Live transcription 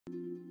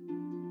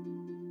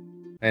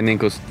Hey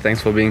Nico,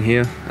 thanks for being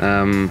here.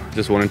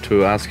 Just wanted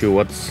to ask you,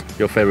 what's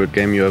your favorite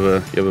game you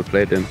ever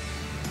played in?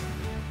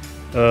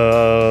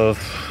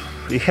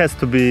 It has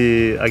to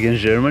be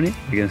against Germany,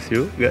 against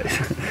you guys.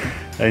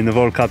 In the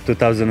World Cup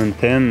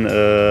 2010,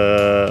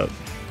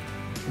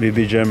 we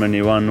beat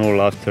Germany 1-0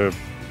 after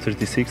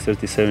 36,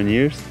 37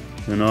 years,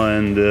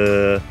 and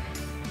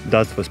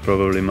that was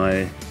probably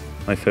my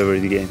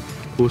favorite game.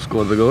 Who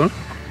scored the goal?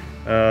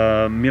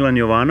 Milan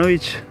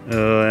Jovanovic,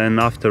 and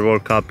after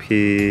World Cup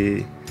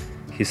he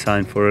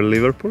signed for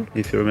Liverpool,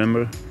 if you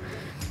remember.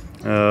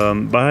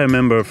 But I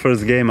remember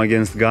first game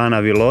against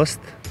Ghana we lost,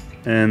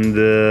 and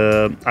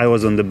I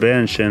was on the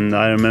bench, and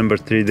I remember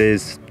 2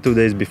 days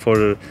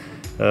before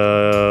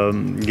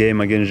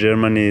game against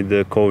Germany,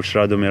 the coach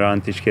Radomir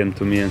Antić came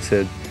to me and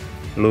said,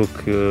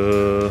 "Look,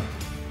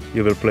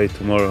 you will play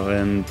tomorrow,"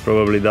 and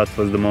probably that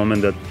was the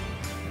moment that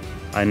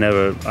I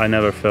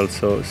never felt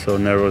so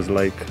nervous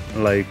like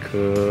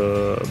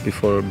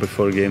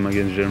before game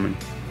against Germany.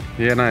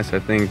 Yeah, nice. I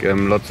think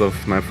lots of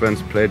my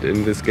friends played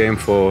in this game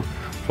for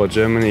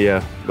Germany.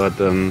 Yeah, but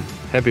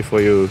happy for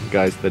you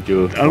guys that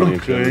you won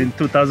in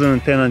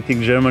 2010. I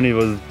think Germany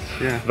was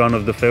one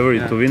of the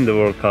favorites to win the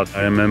World Cup.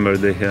 I remember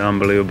they had an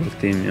unbelievable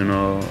team.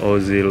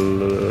 Ozil,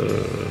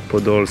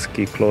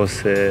 Podolski,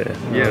 Klose.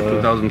 Yeah,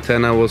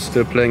 2010 I was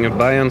still playing at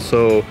Bayern,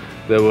 so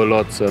there were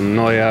lots.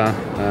 Neuer,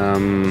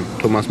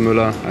 Thomas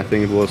Müller. I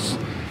think it was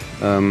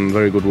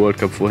very good World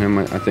Cup for him.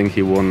 I think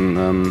he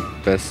won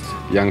best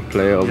young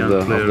player of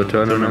the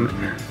tournament.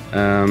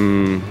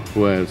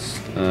 Who else?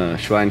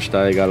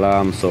 Schweinsteiger,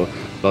 Lahm. So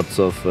lots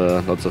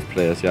of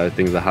players. Yeah, I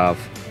think the half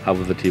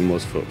of the team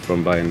was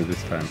from Bayern at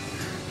this time.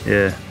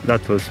 Yeah,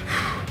 that was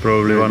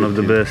probably one of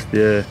the best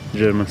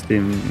German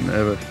team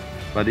ever.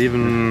 But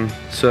even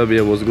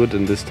Serbia was good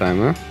in this time,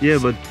 huh? Yeah,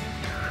 but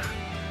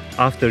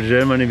after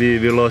Germany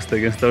we lost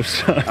against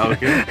Australia.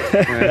 Okay.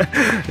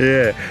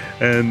 Yeah,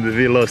 and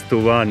we lost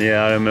 2-1.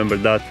 Yeah, I remember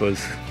that was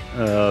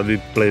we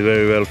played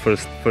very well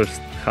first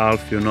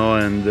half,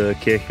 and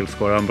Cahill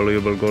scored an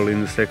unbelievable goal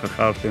in the second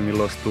half, and we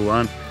lost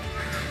 2-1.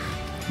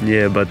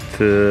 Yeah, but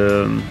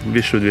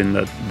we should win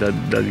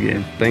that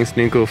game. Thanks,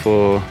 Nico,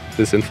 for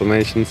this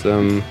information.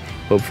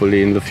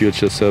 Hopefully in the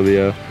future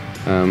Serbia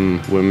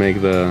will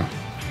make the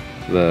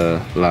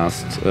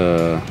last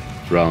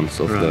rounds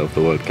of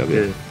the World Cup.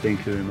 Yeah,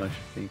 thank you very much.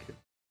 Thank you.